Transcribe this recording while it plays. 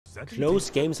Close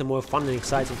games are more fun and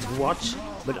exciting to watch,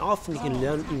 but often you can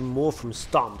learn even more from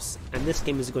stomps, and this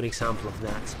game is a good example of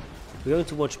that. We're going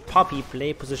to watch Puppey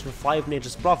play position 5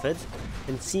 Nature's Prophet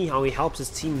and see how he helps his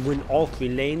team win all 3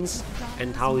 lanes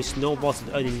and how he snowballs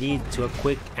an early lead to a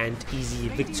quick and easy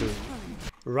victory.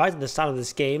 Right at the start of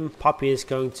this game, Puppey is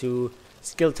going to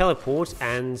skill teleport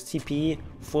and TP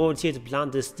forward here to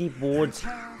plant this deep ward.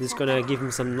 This is gonna give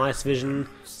him some nice vision,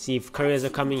 see if couriers are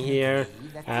coming here,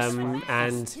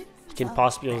 and he can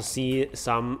possibly also see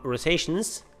some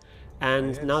rotations.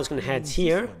 And now he's gonna head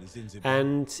here,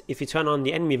 and if you turn on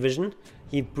the enemy vision,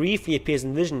 he briefly appears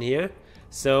in vision here.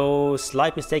 So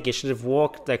slight mistake, he should have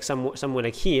walked like somewhere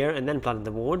like here and then planted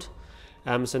the ward.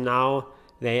 So now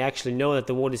they actually know that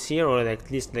the ward is here, or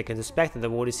at least they can suspect that the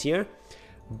ward is here.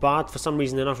 But for some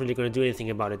reason they're not really going to do anything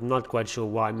about it. Not quite sure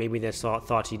why. Maybe they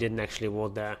thought he didn't actually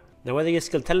ward there. Now whether you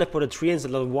skill teleport or treants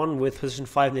at level 1 with position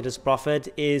 5 Nature's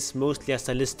Prophet is mostly a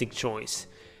stylistic choice.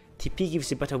 TP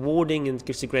gives you better warding and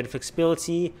gives you greater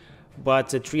flexibility, but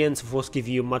the treants of course give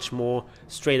you much more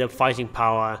straight up fighting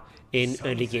power in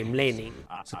early game laning.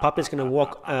 So Puppey is going to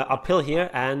walk uphill here,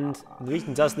 and the reason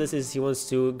he does this is he wants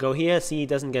to go here, see he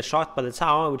doesn't get shot by the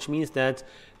tower, which means that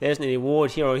there isn't any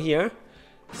ward here or here.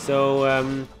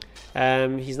 So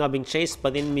he's not being chased by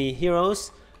the enemy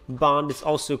heroes, but it's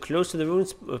also close to the rune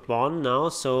spawn now,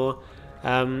 so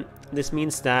this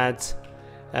means that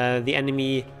the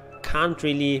enemy can't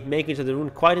really make it to the rune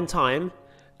quite in time,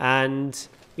 and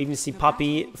we even see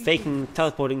Puppey faking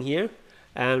teleporting here,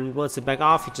 and once it back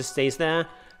off he just stays there,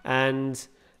 and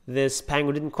this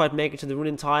Pango didn't quite make it to the rune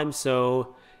in time,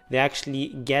 so they actually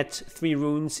get 3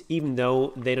 runes even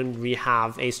though they don't really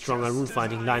have a stronger rune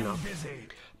fighting lineup.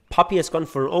 Puppey has gone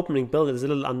for an opening build that is a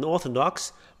little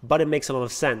unorthodox, but it makes a lot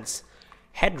of sense.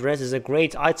 Headrest is a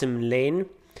great item in lane,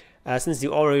 since the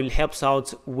aura helps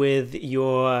out with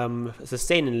your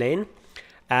sustain in lane,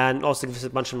 and also gives a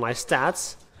bunch of nice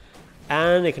stats.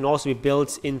 And it can also be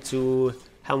built into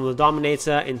Helm of the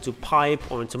Dominator, into Pipe,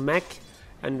 or into Mech.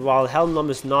 And while Helm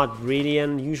is not really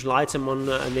an usual item on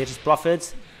Nature's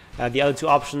Prophet, the other 2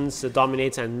 options, the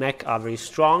Dominator and Mech, are very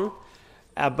strong.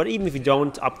 But even if you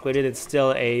don't upgrade it, it's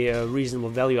still a reasonable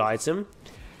value item.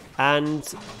 And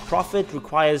Prophet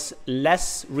requires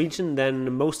less regen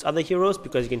than most other heroes,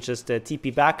 because you can just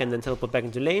TP back and then teleport back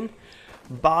into lane.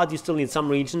 But you still need some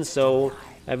regen, so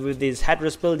with this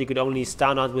Headrest build you could only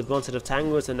start out with 1 set of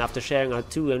tangos, and after sharing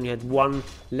out 2 you only had 1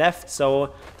 left.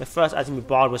 So the first item we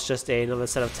bought was just another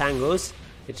set of tangos.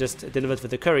 It just delivered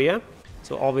with the courier.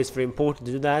 So always very important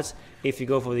to do that if you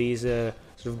go for these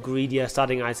sort of greedier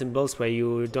starting item builds where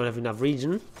you don't have enough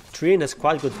regen. Treant has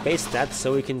quite good base stats,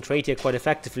 so he can trade here quite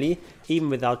effectively, even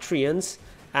without treants.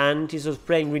 And he's sort of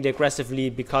playing really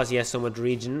aggressively because he has so much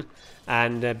regen,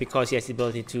 and because he has the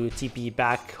ability to TP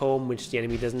back home, which the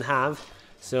enemy doesn't have.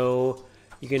 So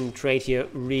you can trade here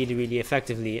really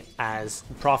effectively as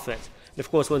Prophet. And of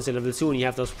course, once you're level 2 and you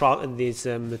have these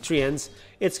treants,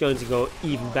 it's going to go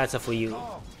even better for you.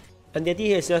 And the idea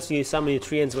here is just to summon your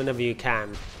treants whenever you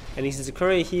can. And he sees a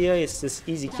courier here, it's this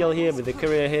easy kill here with the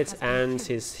courier hit and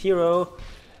his hero.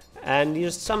 And you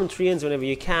just summon treants whenever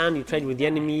you can, you trade with the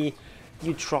enemy.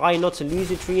 You try not to lose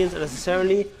your treants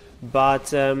unnecessarily,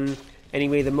 but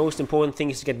anyway, the most important thing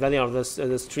is to get value out of those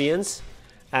treants.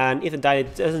 And if the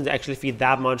diet doesn't actually feed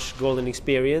that much gold and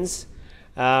experience,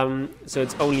 so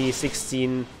it's only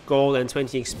 16 gold and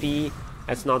 20 XP,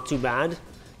 that's not too bad.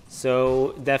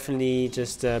 So definitely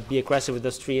just be aggressive with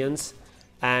those treants,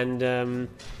 and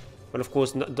but of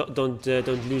course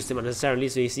don't lose them unnecessarily.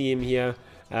 So you see him here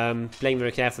playing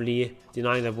very carefully,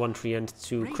 denying that 1 treant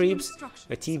 2 creeps.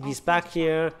 TP's back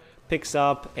here, picks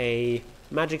up a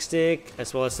magic stick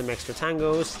as well as some extra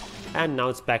tangos, and now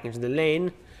it's back into the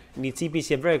lane. And he TP's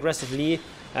here very aggressively,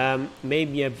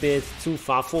 maybe a bit too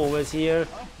far forward here.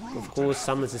 Of course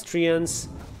summons his treants,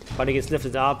 but he gets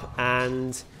lifted up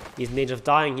and he's in danger of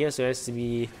dying here, so he has to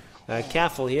be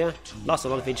careful here. Lost a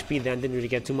lot of HP there and didn't really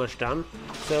get too much done,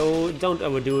 so don't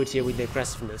overdo it here with the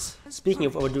aggressiveness. Speaking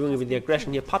of overdoing it with the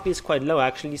aggression here, Puppey is quite low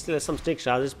actually. He still has some stick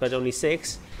charges, but only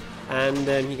 6, and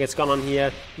he gets gone on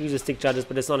here, uses stick charges,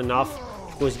 but it's not enough.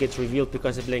 Of course he gets revealed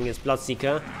because he's playing his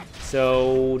Bloodseeker,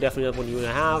 so definitely not what you want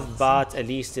to have, but at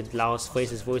least it allows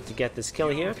Face's Voice to get this kill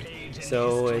here,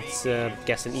 so it's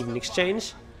gets an even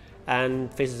exchange.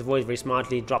 And Face's Voice very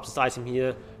smartly drops this item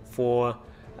here for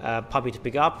Puppey to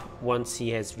pick up once he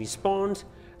has respawned,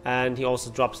 and he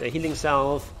also drops a healing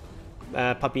salve.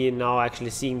 Puppey now actually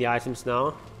seeing the items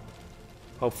now,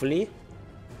 hopefully.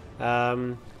 He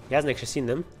hasn't actually seen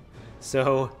them,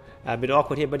 so A bit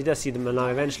awkward here, but he does see them now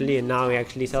eventually, and now he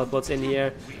actually teleports in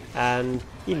here, and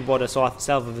he even bought a self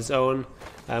of his own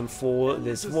for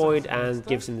this void, and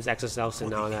gives him this extra self, so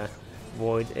now the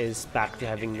void is back to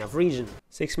having enough regen.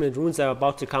 6-minute runes are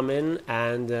about to come in,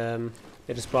 and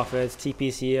Nature's Prophet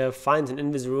TP's here, finds an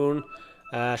Invis rune.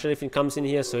 Shadow Fiend comes in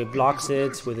here, so he blocks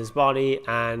it with his body,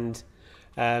 and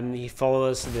he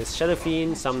follows this Shadow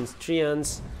Fiend, summons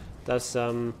Treants, does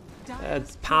some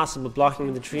passable blocking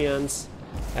with the Treants,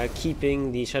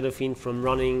 keeping the Shadow Fiend from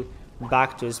running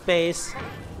back to his base,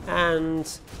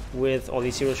 and with all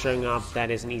these heroes showing up,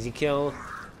 that is an easy kill,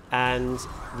 and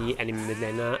the enemy mid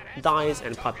laner dies,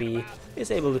 and Puppey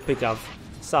is able to pick up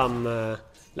some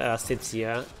hits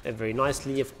here very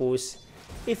nicely. Of course,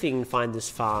 if you can find this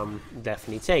farm,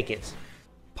 definitely take it.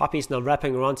 Puppey is now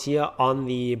wrapping around here on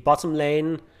the bottom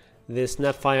lane. This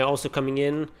Snapfire also coming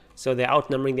in, so they're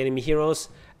outnumbering the enemy heroes.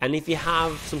 And if you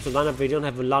have some sort of lineup where you don't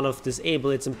have a lot of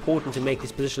disable, it's important to make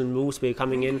these positional moves where you're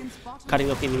coming in, cutting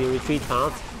off the enemy retreat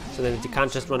path, so that you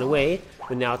can't just run away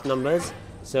when they're outnumbered.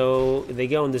 So they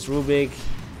go on this Rubik,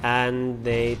 and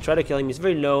they try to kill him. He's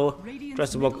very low,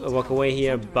 tries to walk away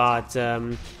here, but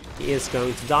he is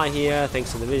going to die here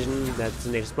thanks to the vision that the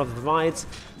Nature's Prophet provides.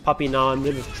 Puppey now in a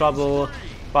little bit of trouble,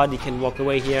 but he can walk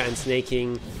away here, and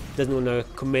Snaking doesn't want to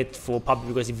commit for Puppey,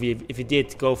 because if he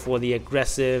did go for the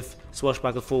aggressive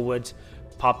swashbuckle forward,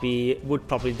 Puppey would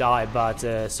probably die,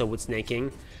 but so would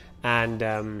Snaking.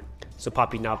 And so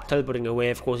Puppey now teleporting away.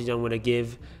 Of course, you don't want to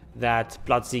give that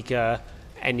Bloodseeker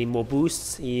any more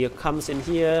boosts. He comes in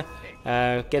here,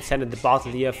 gets handed the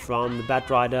bottle here from the Bat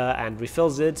Rider and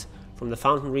refills it from the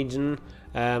fountain region.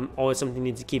 Always something you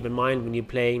need to keep in mind when you're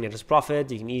playing Nature's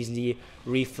Prophet. You can easily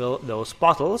refill those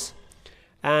bottles.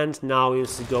 And now he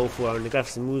wants to go for an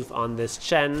aggressive move on this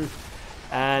Chen,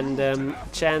 and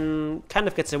Chen kind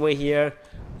of gets away here.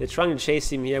 They're trying to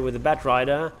chase him here with the Bat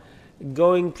Rider,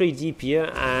 going pretty deep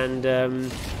here,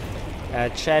 and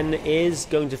Chen is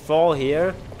going to fall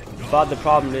here. But the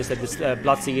problem is that this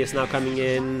Bloodseeker is now coming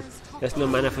in. There's no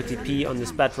mana for TP on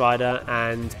this Bat Rider,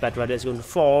 and Bat Rider is going to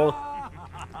fall,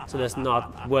 so that's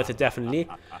not worth it, definitely.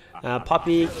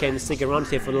 Puppey can stick around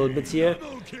here for a little bit here.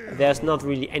 There's not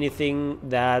really anything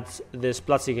that this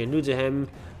Bloodseeker can do to him.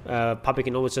 Puppey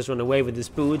can always just run away with his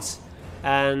boots,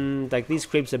 and like these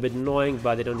creeps are a bit annoying,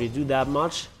 but they don't really do that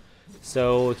much.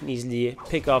 So he can easily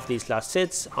pick off these last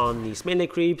hits on these melee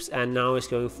creeps, and now he's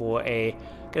going for a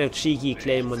kind of cheeky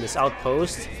claim on this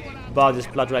outpost. But this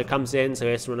Blood Rider comes in, so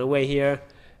he has to run away here,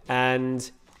 and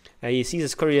he sees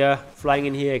his courier flying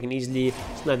in here. He can easily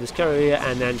snipe this courier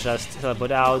and then just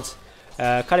teleport out,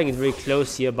 cutting it very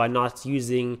close here by not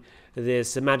using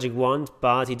this magic wand,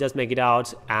 but he does make it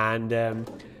out, and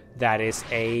that is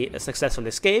a successful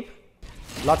escape.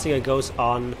 Bloodseeker goes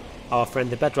on our friend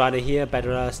the Bat Rider here. Bat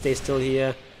Rider stays still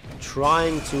here,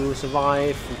 trying to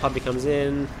survive. And Puppey comes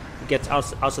in, gets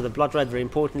out of the Blood Rider very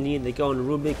importantly. They go on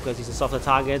Rubik because he's a softer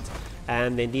target,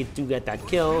 and they need to get that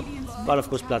kill. But of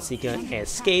course Bloodseeker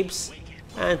escapes,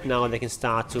 and now they can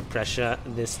start to pressure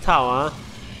this tower.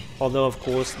 Although of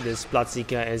course this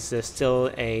Bloodseeker is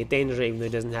still a danger, even though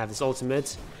he doesn't have his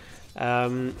ultimate.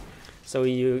 So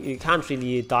you can't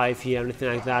really dive here or anything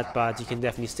like that, but you can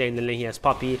definitely stay in the lane here as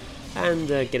Puppey and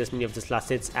get as many of these last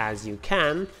hits as you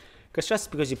can. Because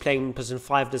just because you're playing in position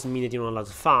 5 doesn't mean that you're not allowed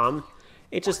to farm.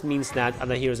 It just means that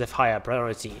other heroes have higher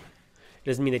priority. It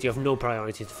doesn't mean that you have no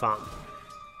priority to farm.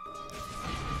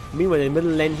 Meanwhile, in the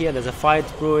middle lane here, there's a fight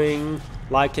brewing.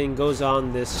 Lycan goes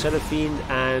on this Shadow Fiend,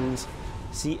 and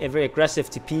see a very aggressive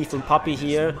TP from Puppey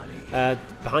here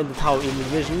behind the tower in the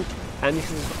vision. And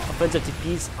these offensive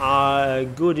TPs are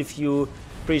good if you're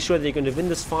pretty sure that you're going to win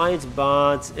this fight,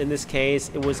 but in this case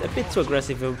it was a bit too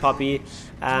aggressive from Puppey,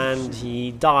 and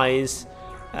he dies.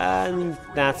 And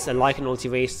that's a Lycan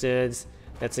ulti wasted,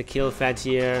 that's a kill fed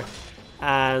here,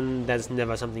 and that's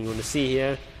never something you want to see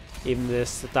here. Even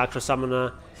this Dark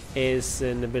Summoner is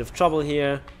in a bit of trouble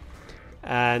here,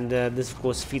 and this of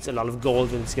course feeds a lot of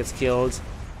gold when it gets killed.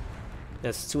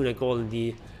 There's 200 gold in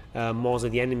the maws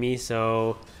of the enemy,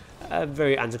 so a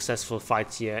very unsuccessful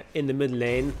fight here in the mid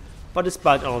lane. But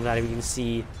despite all that, we can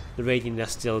see the Radiant are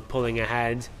still pulling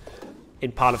ahead,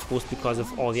 in part of course because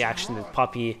of all the action that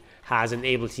Puppey has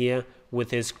enabled here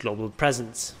with his global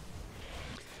presence.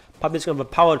 Puppey's got a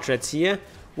power treads here,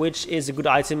 which is a good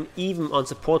item even on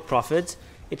support Prophet.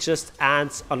 It just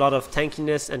adds a lot of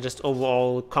tankiness and just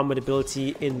overall combat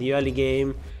ability in the early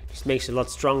game. Just makes you a lot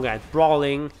stronger at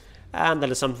brawling, and that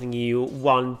is something you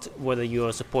want whether you're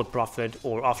a support Prophet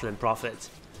or offlane Prophet.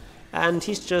 And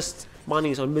he's just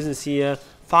minding his own business here,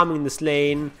 farming this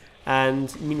lane,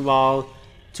 and meanwhile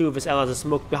 2 of his allies are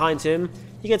smoked behind him.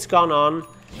 He gets gone on,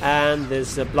 and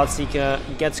this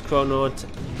Bloodseeker gets chronoed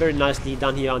very nicely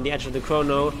done here on the edge of the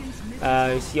chrono.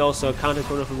 You see also a counter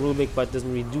chrono from Rubik, but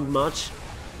doesn't really do much.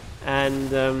 And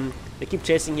they keep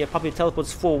chasing here. Puppey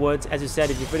teleports forward. As you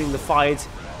said, if you're winning the fight,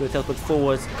 you'll teleport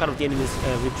forward, cut off the enemy's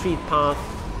retreat path.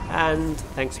 And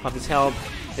thanks to Puppey's help,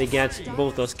 they get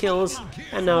both those kills.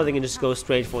 And now they can just go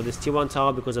straight for this tier 1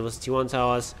 tower, because those tier 1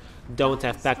 towers don't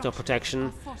have backdoor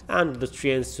protection. And the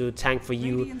treants to tank for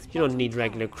you, you don't need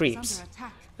regular creeps.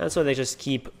 And so they just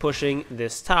keep pushing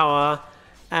this tower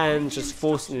and just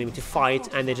forcing them to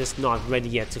fight, and they're just not ready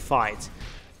yet to fight.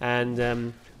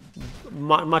 And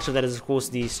much of that is, of course,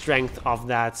 the strength of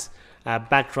that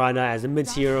Batrider as a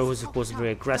mid-hero, who's of course a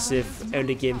very aggressive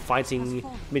early game fighting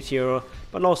mid-hero,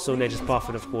 but also Nature's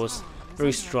Prophet, of course,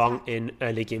 very strong in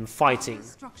early game fighting.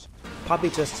 Puppey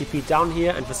just TP'd down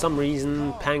here, and for some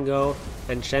reason Pango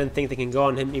and Shen think they can go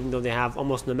on him even though they have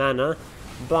almost no mana,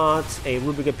 but a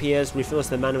Rubik appears, refills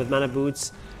their mana with mana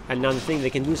boots, and now they think they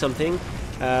can do something.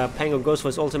 Pango goes for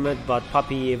his ultimate, but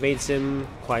Puppey evades him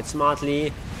quite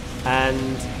smartly,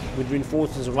 and with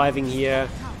reinforcements arriving here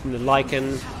from the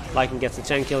Lycan gets the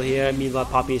 10 kill here. Meanwhile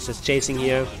Puppey is just chasing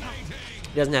here.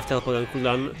 He doesn't have teleport on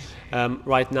cooldown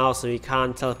right now, so he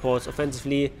can't teleport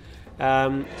offensively.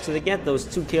 So they get those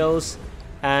 2 kills,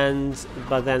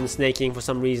 but then Snaking for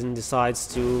some reason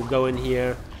decides to go in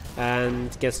here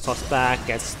and gets tossed back,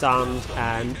 gets stunned,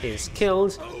 and is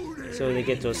killed. So they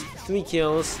get those 3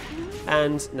 kills,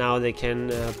 and now they can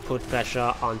put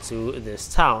pressure onto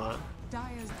this tower.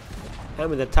 And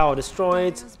with the tower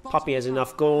destroyed, Puppey has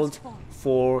enough gold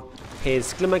for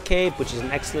his Glimmer Cape, which is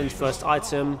an excellent first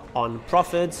item on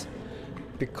Prophet,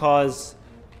 because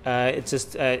it's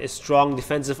just a strong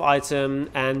defensive item,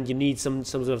 and you need some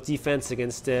sort of defense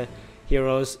against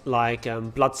heroes like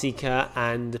Bloodseeker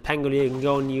and Pangolier can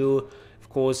go on you. Of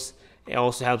course, it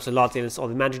also helps a lot against all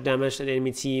the magic damage to the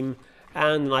enemy team.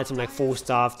 And an item like Force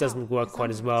Staff doesn't work quite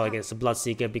as well against the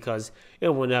Bloodseeker, because you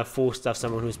don't want to Force Staff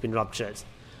someone who's been ruptured.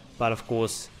 But of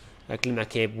course, Glimmer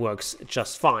Cape works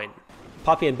just fine.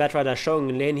 Puppey and Batrider are showing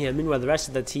in lane here. Meanwhile, the rest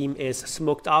of the team is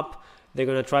smoked up. They're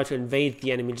going to try to invade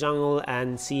the enemy jungle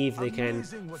and see if they can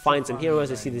find some heroes.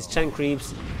 They see these Chen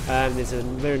creeps. There's a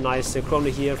very nice chrono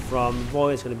here from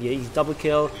Void. It's going to be an easy double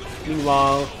kill.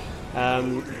 Meanwhile,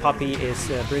 Puppey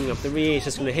is bringing up the rear. He's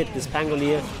just going to hit this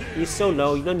Pangolier. He's so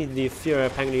low. You don't need the fear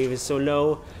of Pangolier. He's so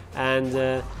low. And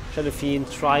Shadow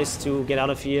Fiend tries to get out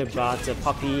of here, but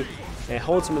Puppey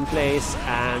holds him in place,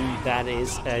 and that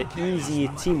is an easy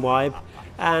team wipe.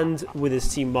 And with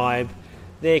this team wipe,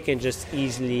 they can just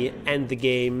easily end the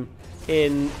game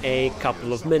in a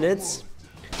couple of minutes.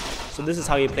 So this is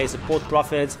how you play support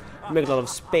Prophet. You make a lot of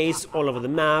space all over the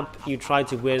map. You try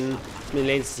to win as many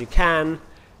lanes as you can,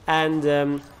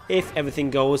 and if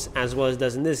everything goes as well as it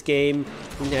does in this game,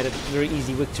 you can have a very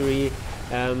easy victory.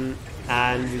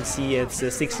 And you see it's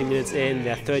 60 minutes in,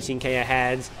 they're 13k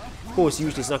ahead. Of course,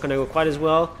 usually it's not going to go quite as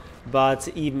well, but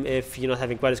even if you're not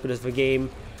having quite as good of a game,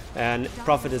 and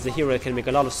Prophet as a hero can make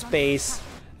a lot of space,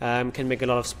 can make a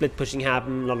lot of split pushing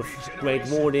happen, a lot of great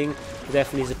warding.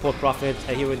 Definitely support Prophet,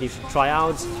 a hero that you should try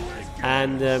out.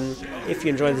 And if you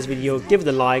enjoyed this video, give it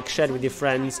a like, share it with your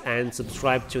friends, and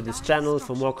subscribe to this channel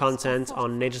for more content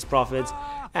on Nature's Prophet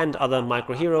and other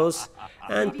micro heroes.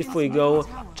 And before you go,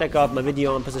 check out my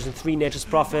video on position 3 Nature's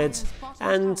Prophet,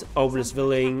 and over this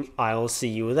willing, I'll see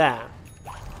you there.